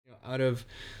out of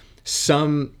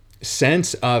some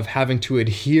sense of having to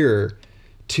adhere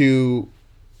to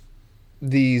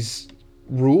these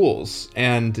rules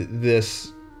and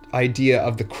this idea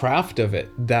of the craft of it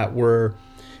that were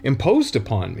imposed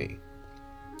upon me.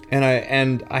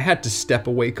 And I had to step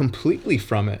away completely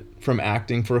from it, from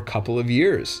acting for a couple of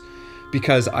years,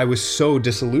 because I was so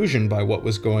disillusioned by what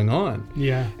was going on.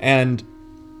 Yeah. And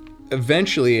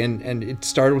eventually, and it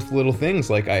started with little things,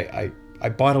 like I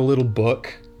bought a little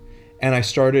book, and I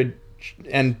started,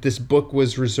 and this book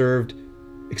was reserved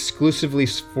exclusively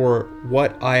for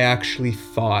what I actually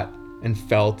thought and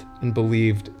felt and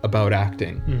believed about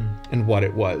acting and what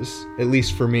it was, at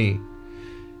least for me.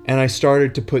 And I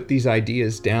started to put these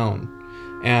ideas down,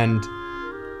 and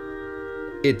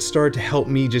it started to help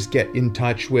me just get in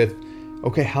touch with,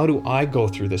 okay, how do I go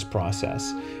through this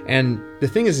process? And the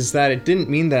thing is that it didn't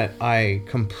mean that I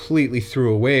completely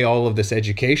threw away all of this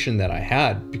education that I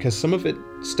had, because some of it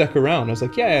stuck around. I was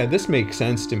like, yeah, this makes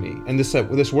sense to me, and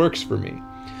this works for me.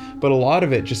 But a lot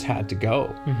of it just had to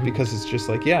go, because it's just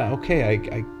like, yeah, okay,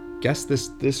 I guess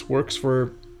this works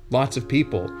for lots of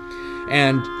people.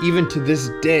 And even to this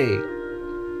day,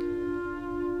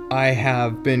 I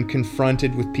have been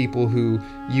confronted with people who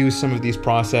use some of these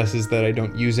processes that I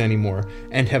don't use anymore,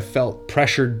 and have felt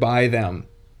pressured by them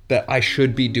that I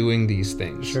should be doing these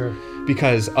things. Sure.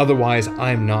 Because otherwise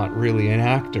I'm not really an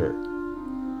actor,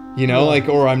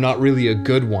 or I'm not really a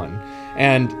good one.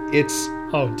 And it's,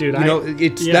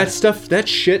 that stuff, that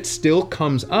shit still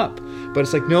comes up, but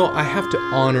it's like, no, I have to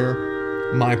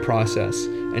honor my process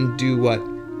and do what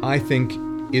I think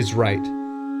is right.